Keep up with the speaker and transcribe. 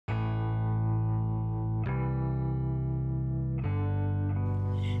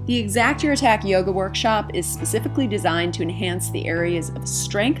The Exact Your Attack Yoga Workshop is specifically designed to enhance the areas of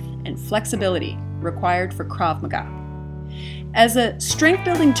strength and flexibility required for Krav Maga. As a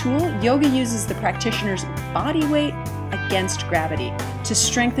strength-building tool, yoga uses the practitioner's body weight against gravity to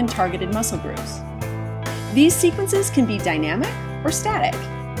strengthen targeted muscle groups. These sequences can be dynamic or static,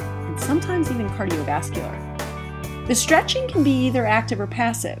 and sometimes even cardiovascular. The stretching can be either active or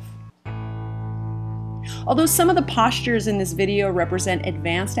passive. Although some of the postures in this video represent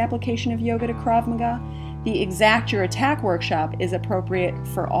advanced application of yoga to Krav Maga, the Exact Your Attack workshop is appropriate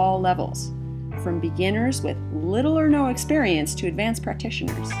for all levels, from beginners with little or no experience to advanced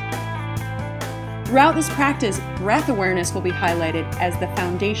practitioners. Throughout this practice, breath awareness will be highlighted as the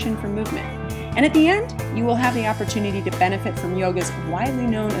foundation for movement. And at the end, you will have the opportunity to benefit from yoga's widely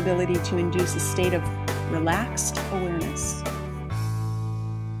known ability to induce a state of relaxed awareness.